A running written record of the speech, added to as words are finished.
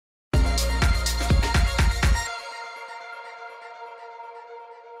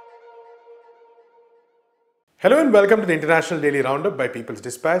Hello and welcome to the International Daily Roundup by People's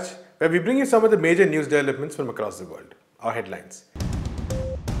Dispatch, where we bring you some of the major news developments from across the world. Our headlines.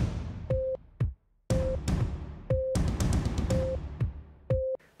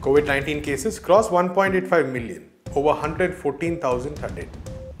 COVID-19 cases cross 1.85 million, over 114,000 are dead.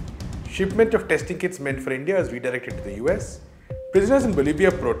 Shipment of testing kits meant for India is redirected to the US. Prisoners in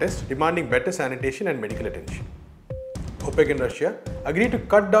Bolivia protest, demanding better sanitation and medical attention. OPEC and Russia agree to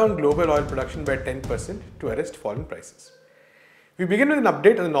cut down global oil production by 10% to arrest falling prices. We begin with an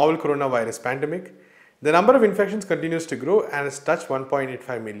update on the novel coronavirus pandemic. The number of infections continues to grow and has touched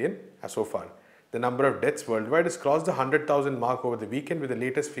 1.85 million so far. The number of deaths worldwide has crossed the 100,000 mark over the weekend, with the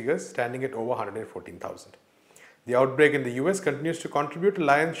latest figures standing at over 114,000. The outbreak in the US continues to contribute a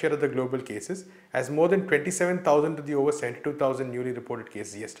lion's share of the global cases, as more than 27,000 of the over 72,000 newly reported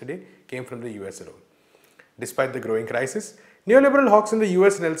cases yesterday came from the US alone. Despite the growing crisis, neoliberal hawks in the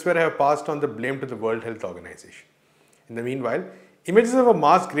US and elsewhere have passed on the blame to the World Health Organization. In the meanwhile, images of a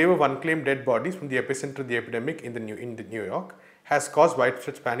mass grave of unclaimed dead bodies from the epicenter of the epidemic in New York has caused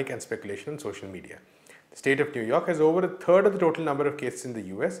widespread panic and speculation on social media. The state of New York has over a third of the total number of cases in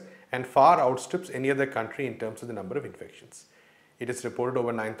the US and far outstrips any other country in terms of the number of infections. It has reported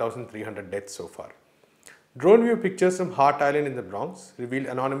over 9,300 deaths so far. Drone view pictures from Hart Island in the Bronx reveal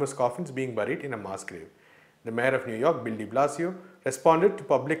anonymous coffins being buried in a mass grave. The mayor of New York, Bill de Blasio, responded to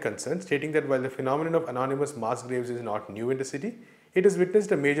public concern, stating that while the phenomenon of anonymous mass graves is not new in the city, it has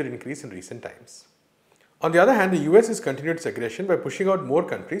witnessed a major increase in recent times. On the other hand, the US has continued its aggression by pushing out more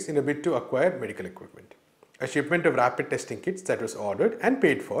countries in a bid to acquire medical equipment. A shipment of rapid testing kits that was ordered and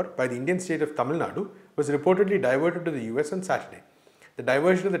paid for by the Indian state of Tamil Nadu was reportedly diverted to the US on Saturday. The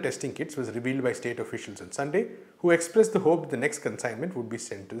diversion of the testing kits was revealed by state officials on Sunday, who expressed the hope that the next consignment would be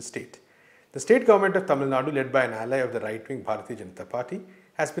sent to the state. The state government of Tamil Nadu, led by an ally of the right-wing Bharatiya Janata Party,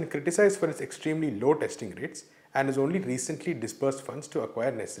 has been criticized for its extremely low testing rates and has only recently disbursed funds to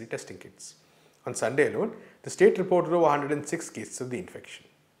acquire necessary testing kits. On Sunday alone, the state reported over 106 cases of the infection.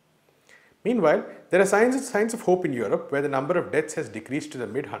 Meanwhile, there are signs of hope in Europe, where the number of deaths has decreased to the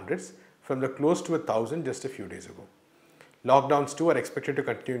mid-hundreds from the close to 1,000 just a few days ago. Lockdowns too are expected to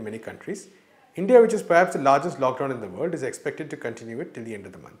continue in many countries. India, which is perhaps the largest lockdown in the world, is expected to continue it till the end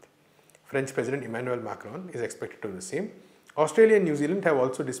of the month. French President Emmanuel Macron is expected to do the same. Australia and New Zealand have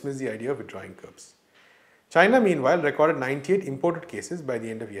also dismissed the idea of withdrawing curbs. China, meanwhile, recorded 98 imported cases by the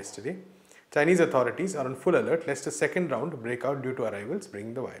end of yesterday. Chinese authorities are on full alert lest a second round break out due to arrivals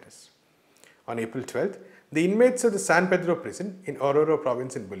bringing the virus. On April 12th, the inmates of the San Pedro prison in Oruro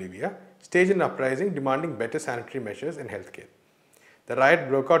province in Bolivia staged an uprising demanding better sanitary measures and healthcare. The riot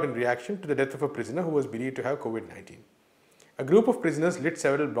broke out in reaction to the death of a prisoner who was believed to have COVID-19. A group of prisoners lit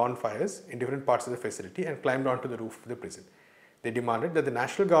several bonfires in different parts of the facility and climbed onto the roof of the prison. They demanded that the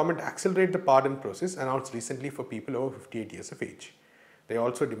national government accelerate the pardon process announced recently for people over 58 years of age. They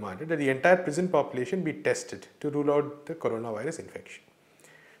also demanded that the entire prison population be tested to rule out the coronavirus infection.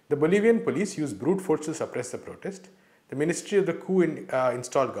 The Bolivian police used brute force to suppress the protest. The ministry of the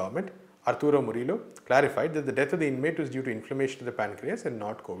coup-installed government, Arturo Murillo, clarified that the death of the inmate was due to inflammation of the pancreas and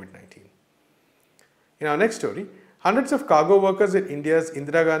not COVID-19. In our next story, hundreds of cargo workers at India's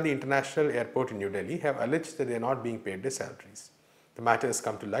Indira Gandhi International Airport in New Delhi have alleged that they are not being paid their salaries. The matter has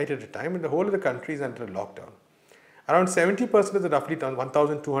come to light at a time when the whole of the country is under a lockdown. Around 70% of the roughly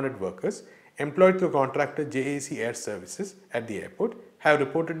 1,200 workers employed through contractor JAC Air Services at the airport have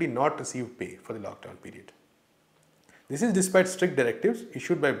reportedly not received pay for the lockdown period. This is despite strict directives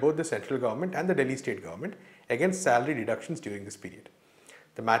issued by both the central government and the Delhi state government against salary deductions during this period.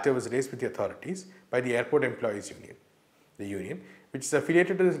 The matter was raised with the authorities by the Airport Employees Union. The union, which is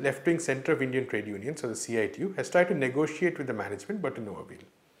affiliated to the left-wing Centre of Indian Trade Unions, or the CITU, has tried to negotiate with the management but to no avail.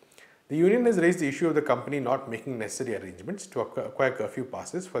 The union has raised the issue of the company not making necessary arrangements to acquire curfew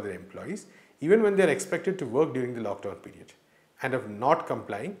passes for their employees, even when they are expected to work during the lockdown period, and of not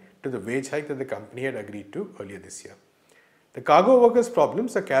complying to the wage hike that the company had agreed to earlier this year. The cargo workers'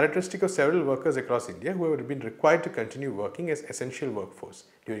 problems are characteristic of several workers across India who have been required to continue working as essential workforce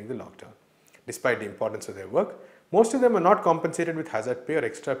during the lockdown. Despite the importance of their work, most of them are not compensated with hazard pay or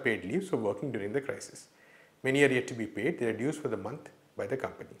extra paid leaves for working during the crisis. Many are yet to be paid their dues for the month by the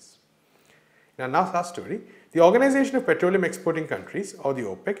companies. In our last story, the Organization of Petroleum Exporting Countries, or the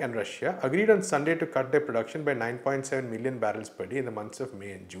OPEC and Russia, agreed on Sunday to cut their production by 9.7 million barrels per day in the months of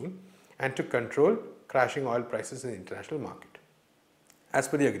May and June, and to control crashing oil prices in the international market. As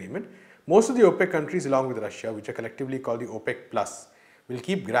per the agreement, most of the OPEC countries, along with Russia, which are collectively called the OPEC Plus, will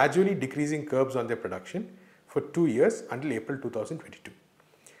keep gradually decreasing curbs on their production for 2 years until April 2022.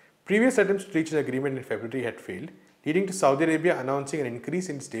 Previous attempts to reach an agreement in February had failed, leading to Saudi Arabia announcing an increase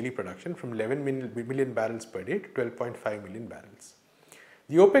in its daily production from 11 million barrels per day to 12.5 million barrels.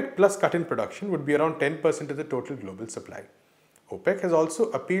 The OPEC plus cut in production would be around 10% of the total global supply. OPEC has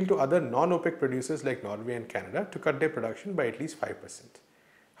also appealed to other non-OPEC producers like Norway and Canada to cut their production by at least 5%.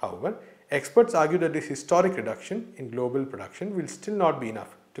 However, experts argue that this historic reduction in global production will still not be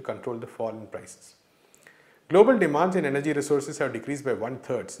enough to control the fall in prices. Global demands in energy resources have decreased by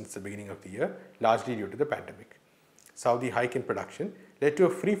 1/3 since the beginning of the year, largely due to the pandemic. Saudi hike in production led to a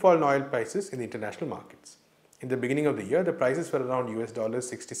free fall in oil prices in the international markets. In the beginning of the year, the prices were around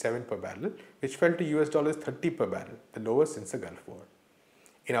 $67 per barrel, which fell to $30 per barrel, the lowest since the Gulf War.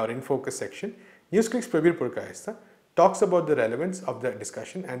 In our In Focus section, NewsClick's Prabir Purkayastha talks about the relevance of the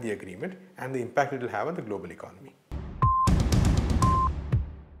discussion and the agreement and the impact it will have on the global economy.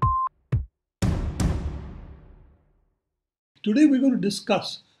 Today we're going to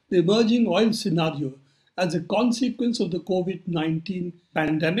discuss the emerging oil scenario as a consequence of the COVID-19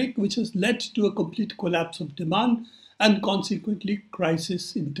 pandemic, which has led to a complete collapse of demand and consequently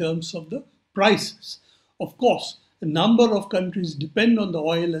crisis in terms of the prices. Of course, a number of countries depend on the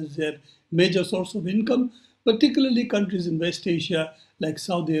oil as their major source of income, particularly countries in West Asia like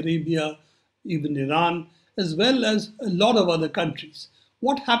Saudi Arabia, even Iran, as well as a lot of other countries.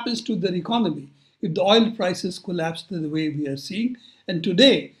 What happens to their economy if the oil prices collapse the way we are seeing? And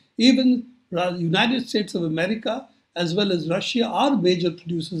today, even the United States of America as well as Russia are major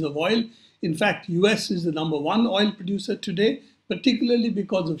producers of oil. In fact, US is the #1 oil producer today, particularly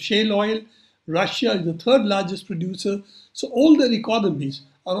because of shale oil. Russia is the third largest producer. So all their economies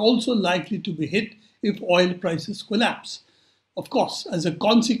are also likely to be hit if oil prices collapse. Of course, as a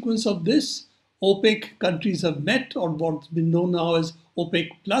consequence of this, OPEC countries have met, or what's been known now as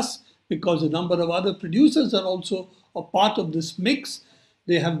OPEC plus, because a number of other producers are also a part of this mix.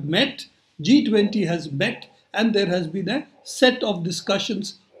 They have met, G20 has met, and there has been a set of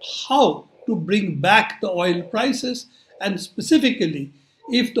discussions how to bring back the oil prices, and specifically,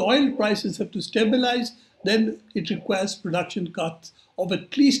 if the oil prices have to stabilize, then it requires production cuts of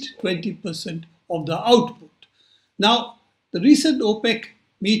at least 20% of the output. Now, the recent OPEC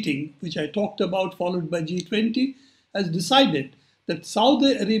meeting, which I talked about, followed by G20, has decided that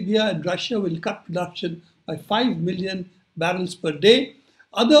Saudi Arabia and Russia will cut production by 5 million barrels per day.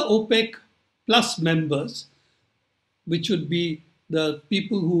 Other OPEC plus members, which would be the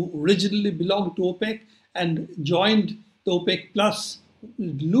people who originally belonged to OPEC and joined the OPEC plus,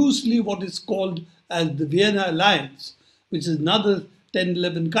 loosely what is called as the Vienna Alliance, which is another 10,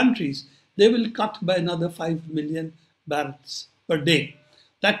 11 countries, they will cut by another 5 million barrels per day.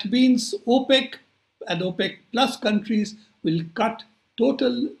 That means OPEC and OPEC plus countries will cut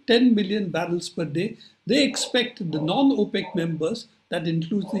total 10 million barrels per day. They expect the non-OPEC members, that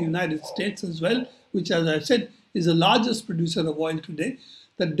includes the United States as well, which, as I said, is the largest producer of oil today,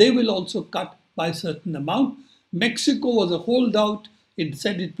 that they will also cut by a certain amount. Mexico was a holdout. It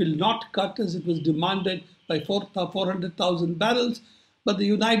said it will not cut as it was demanded by 400,000 barrels, but the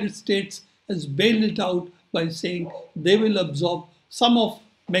United States has bailed it out by saying they will absorb some of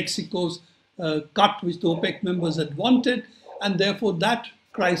Mexico's cut which the OPEC members had wanted, and therefore that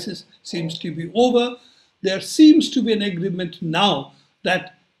crisis seems to be over. There seems to be an agreement now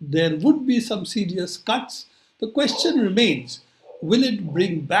that there would be some serious cuts. The question remains, will it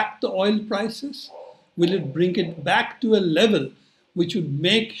bring back the oil prices? Will it bring it back to a level which would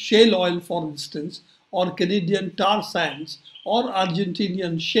make shale oil, for instance, or Canadian tar sands or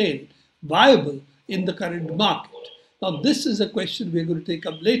Argentinian shale viable in the current market? Now, this is a question we're going to take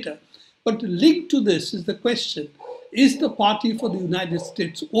up later. But linked to this is the question, is the party for the United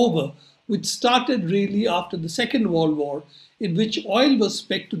States over, which started really after the Second World War, in which oil was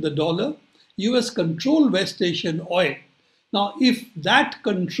pegged to the dollar? US controlled West Asian oil. Now, if that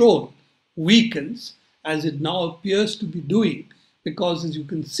control weakens, as it now appears to be doing, because as you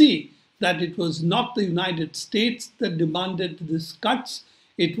can see, that it was not the United States that demanded these cuts.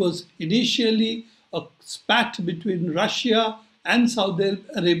 It was initially a spat between Russia and Saudi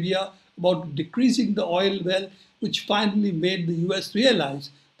Arabia about decreasing the oil well, which finally made the US realize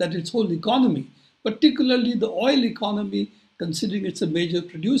that its whole economy, particularly the oil economy, considering it's a major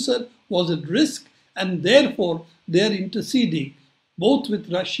producer, was at risk, and therefore they're interceding both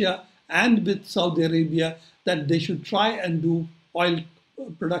with Russia and with Saudi Arabia that they should try and do oil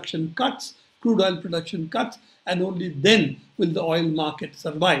production cuts, crude oil production cuts, and only then will the oil market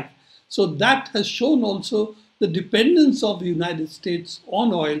survive. So that has shown also the dependence of the United States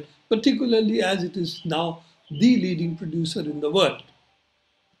on oil, particularly as it is now the leading producer in the world.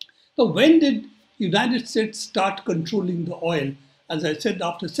 Now, when did the United States start controlling the oil? As I said,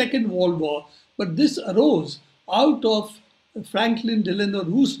 after Second World War, but this arose out of Franklin Delano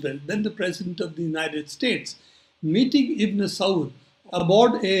Roosevelt, then the President of the United States, meeting Ibn Saud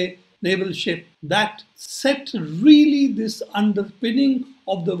aboard a naval ship that set really this underpinning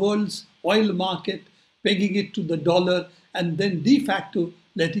of the world's oil market, pegging it to the dollar, and then de facto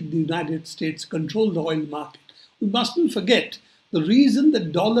letting the United States control the oil market. We mustn't forget the reason the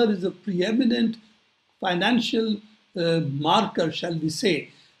dollar is a preeminent financial marker, shall we say,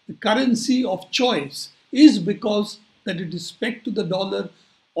 the currency of choice, is because that with respect to the dollar,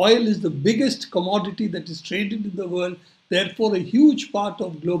 oil is the biggest commodity that is traded in the world. Therefore, a huge part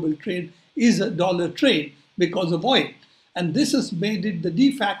of global trade is a dollar trade because of oil. And this has made it the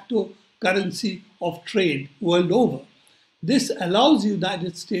de facto currency of trade world over. This allows the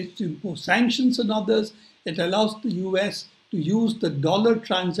United States to impose sanctions on others. It allows the US to use the dollar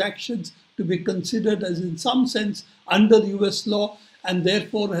transactions to be considered as in some sense under US law, and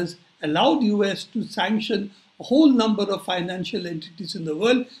therefore has allowed US to sanction a whole number of financial entities in the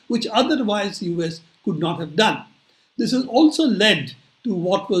world, which otherwise the US could not have done. This has also led to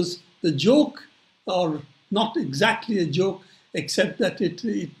what was the joke, or not exactly a joke, except that it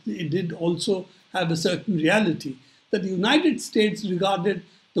did also have a certain reality, that the United States regarded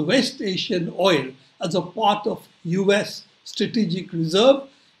the West Asian oil as a part of US strategic reserve,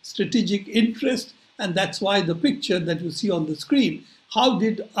 strategic interest, and that's why the picture that you see on the screen, how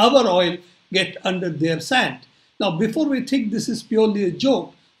did our oil get under their sand? Now, before we think this is purely a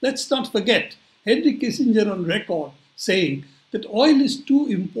joke, let's not forget Henry Kissinger on record saying that oil is too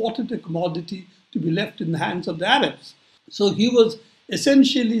important a commodity to be left in the hands of the Arabs. So he was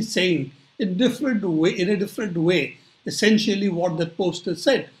essentially saying in a different way, essentially what that poster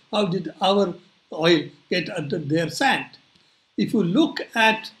said. How did our oil get under their sand? If you look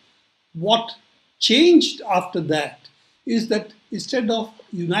at what changed after that, is that instead of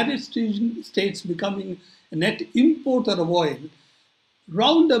United States becoming a net importer of oil,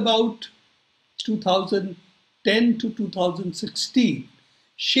 round about 2010 to 2016,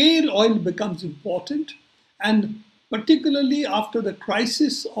 shale oil becomes important, and particularly after the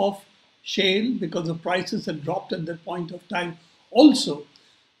crisis of shale, because the prices had dropped at that point of time, also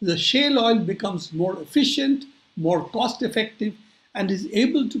the shale oil becomes more efficient, more cost effective, and is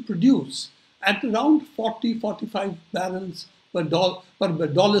able to produce at around 40-45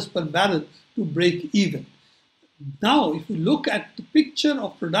 dollars per barrel to break even. Now, if you look at the picture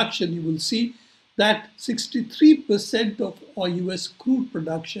of production, you will see that 63% of our US crude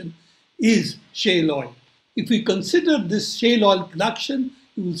production is shale oil. If we consider this shale oil production,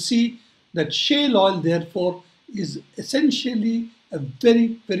 you will see that shale oil, therefore, is essentially a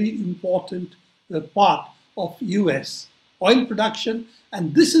very, very important part of US oil production,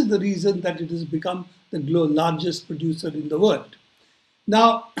 and this is the reason that it has become the largest producer in the world.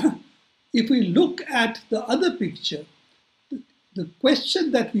 Now, if we look at the other picture, the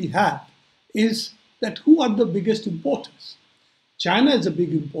question that we have is that who are the biggest importers? China is a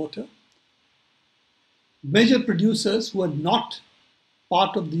big importer. Major producers who are not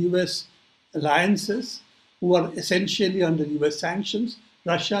part of the US alliances, who are essentially under US sanctions,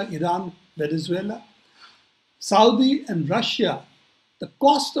 Russia, Iran, Venezuela. Saudi and Russia, the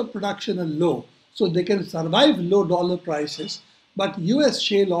cost of production are low, so they can survive low dollar prices, but US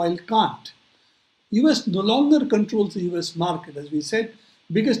shale oil can't. US no longer controls the US market. As we said,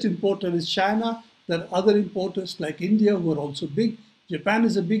 biggest importer is China. There are other importers like India who are also big. Japan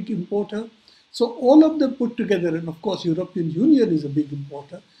is a big importer. So all of them put together, and of course European Union is a big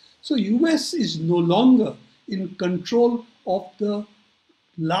importer. So US is no longer in control of the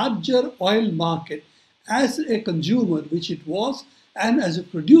larger oil market as a consumer, which it was, and as a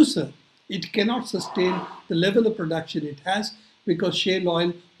producer, it cannot sustain the level of production it has, because shale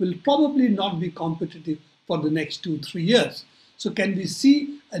oil will probably not be competitive for the next 2-3 years. So can we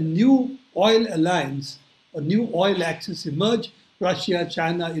see a new oil alliance, a new oil axis emerge, Russia,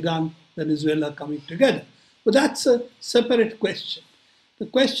 China, Iran, Venezuela coming together? But that's a separate question. The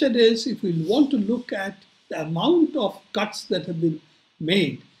question is, if we want to look at the amount of cuts that have been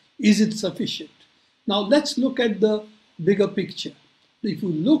made, is it sufficient? Now let's look at the bigger picture. If you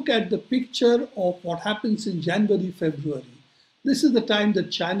look at the picture of what happens in January, February, this is the time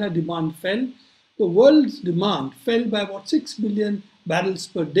that China demand fell. The world's demand fell by about 6 million barrels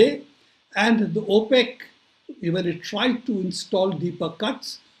per day, and the OPEC, when it tried to install deeper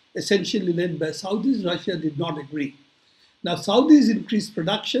cuts, essentially led by Saudis, Russia did not agree. Now Saudis increased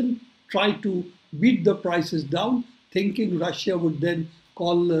production, tried to beat the prices down, thinking Russia would then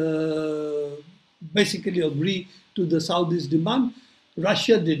basically agree to the Saudis' demand.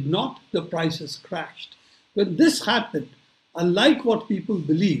 Russia did not, the prices crashed. When this happened, unlike what people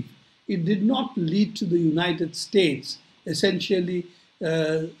believe, it did not lead to the United States essentially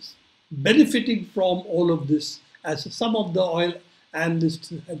benefiting from all of this, as some of the oil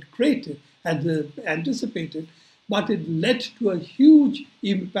analysts had anticipated, but it led to a huge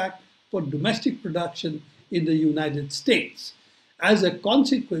impact for domestic production in the United States. As a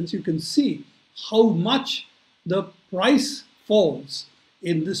consequence, you can see how much the price falls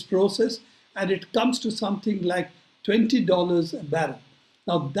in this process, and it comes to something like $20 a barrel.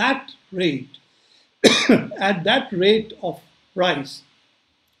 Now that rate, at that rate of price,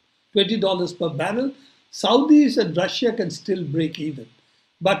 $20 per barrel, Saudis and Russia can still break even,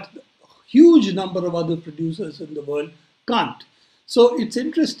 but a huge number of other producers in the world can't. So it's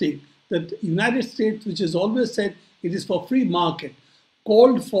interesting that the United States, which has always said it is for free market,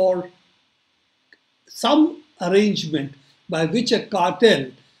 called for some arrangement by which a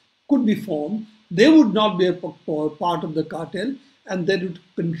cartel could be formed. They would not be a part of the cartel, and they would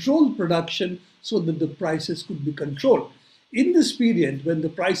control production so that the prices could be controlled. In this period, when the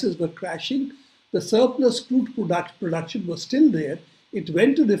prices were crashing, the surplus crude production was still there. It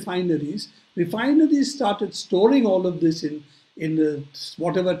went to refineries. Refineries started storing all of this in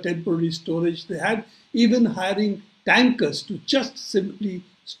whatever temporary storage they had, even hiring tankers to just simply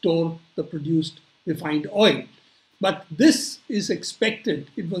store the produced refined oil. But this is expected,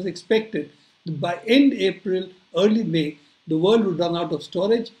 it was expected that by end April, early May, the world would run out of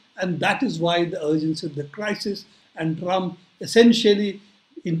storage, and that is why the urgency of the crisis and Trump essentially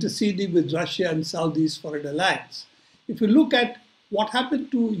interceding with Russia and Saudis for an alliance. If you look at what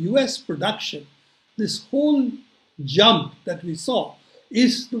happened to US production, this whole jump that we saw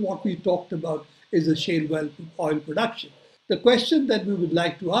is what we talked about is a shale oil production. The question that we would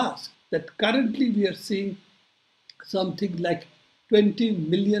like to ask, that currently we are seeing something like 20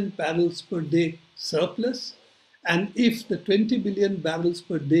 million barrels per day surplus, and if the 20 billion barrels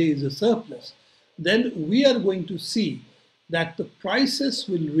per day is a surplus, then we are going to see that the prices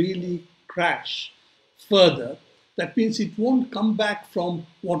will really crash further. That means it won't come back from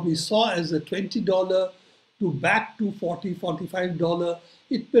what we saw as a $20 to back to $40, $45.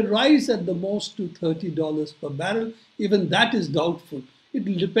 It may rise at the most to $30 per barrel. Even that is doubtful. It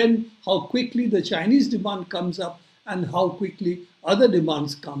will depend how quickly the Chinese demand comes up and how quickly other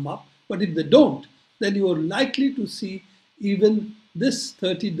demands come up. But if they don't, then you are likely to see even this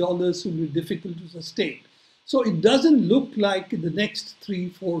 $30 will be difficult to sustain. So it doesn't look like in the next 3,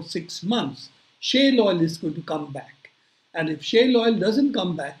 4, 6 months, shale oil is going to come back. And if shale oil doesn't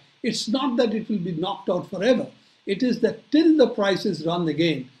come back, it's not that it will be knocked out forever. It is that till the prices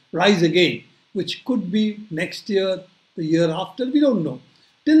rise again, which could be next year, the year after, we don't know.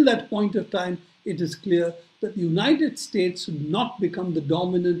 Till that point of time, it is clear that the United States should not become the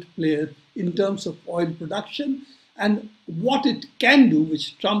dominant player in terms of oil production. And what it can do,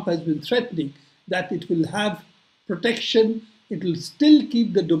 which Trump has been threatening, that it will have protection, it will still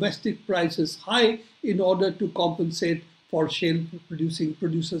keep the domestic prices high in order to compensate for shale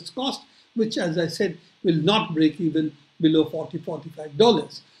producers' cost, which, as I said, will not break even below $40,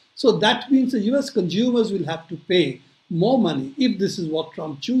 $45. So that means the US consumers will have to pay more money if this is what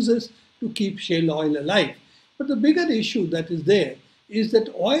Trump chooses to keep shale oil alive. But the bigger issue that is there is that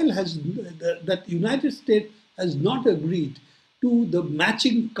that the United States has not agreed to the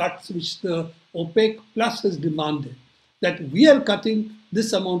matching cuts which the OPEC Plus has demanded. That we are cutting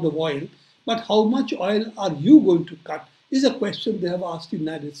this amount of oil, but how much oil are you going to cut is a question they have asked the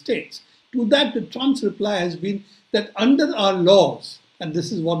United States. To that, the Trump's reply has been that under our laws, and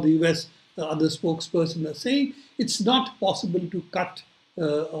this is what the US other spokesperson are saying, it's not possible to cut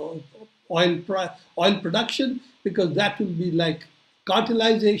oil production because that will be like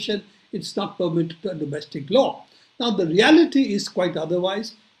cartelization. It's not permitted under domestic law. Now, the reality is quite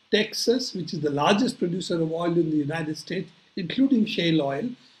otherwise. Texas, which is the largest producer of oil in the United States, including shale oil,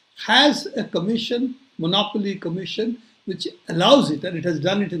 has a commission, monopoly commission, which allows it, and it has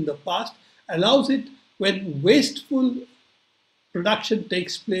done it in the past, allows it when wasteful production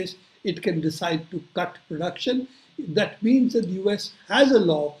takes place, it can decide to cut production. That means that the US has a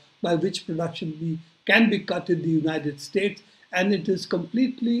law by which production can be cut in the United States, and it is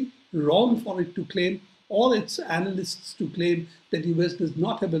completely wrong for it to claim, or its analysts to claim, that the US does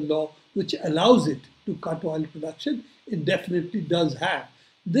not have a law which allows it to cut oil production. It definitely does have.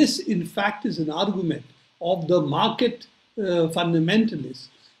 This, in fact, is an argument of the market fundamentalists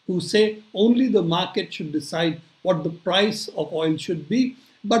who say only the market should decide what the price of oil should be.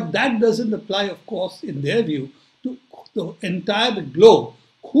 But that doesn't apply, of course, in their view, to the entire globe,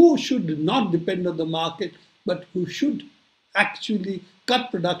 who should not depend on the market, but who should actually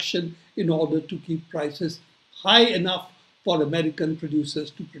cut production in order to keep prices high enough for American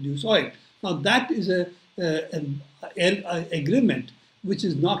producers to produce oil. Now that is an agreement which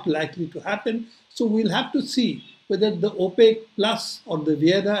is not likely to happen. So we'll have to see whether the OPEC Plus or the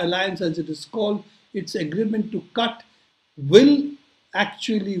Vienna Alliance, as it is called, its agreement to cut will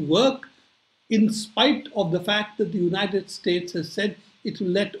actually work, in spite of the fact that the United States has said it will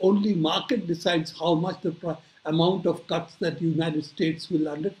let only market decides how much the amount of cuts that the United States will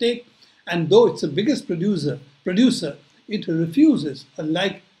undertake. And though it's the biggest producer, it refuses,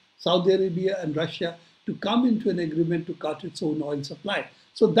 unlike Saudi Arabia and Russia, to come into an agreement to cut its own oil supply.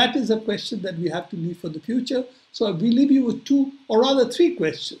 So that is a question that we have to leave for the future. So we leave you with two, or rather three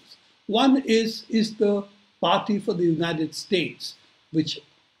questions. One is the party for the United States, which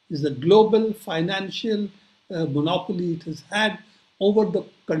is the global financial monopoly it has had over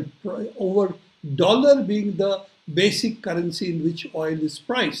dollar being the basic currency in which oil is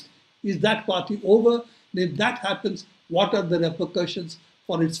priced. Is that party over? And if that happens, what are the repercussions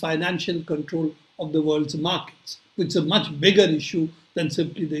for its financial control of the world's markets, which is a much bigger issue than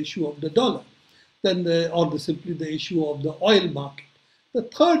simply the issue of the dollar, simply the issue of the oil market. The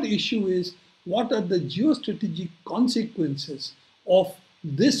third issue is, what are the geostrategic consequences of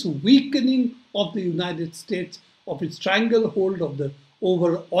this weakening of the United States, of its stranglehold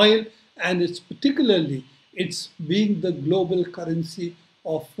over oil, and particularly its being the global currency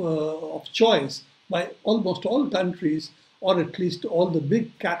of choice by almost all countries, or at least all the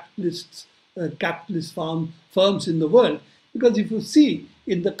big capitalist firms in the world. Because if you see,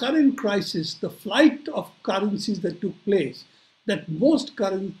 in the current crisis, the flight of currencies that took place, that most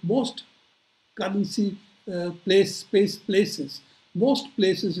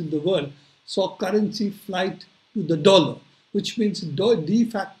places in the world saw currency flight to the dollar, which means de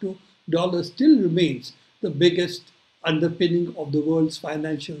facto dollar still remains the biggest underpinning of the world's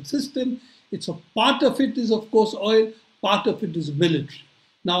financial system. It's a part of it is, of course, oil, part of it is military.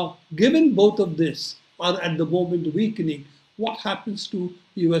 Now, given both of this are at the moment weakening, what happens to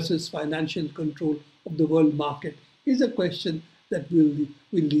the US's financial control of the world market is a question that we'll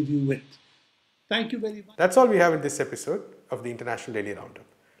leave you with. Thank you very much. That's all we have in this episode of the International Daily Roundup.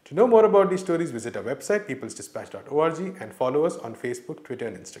 To know more about these stories, visit our website, peoplesdispatch.org, and follow us on Facebook, Twitter,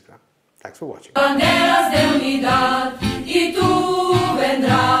 and Instagram. Thanks for watching.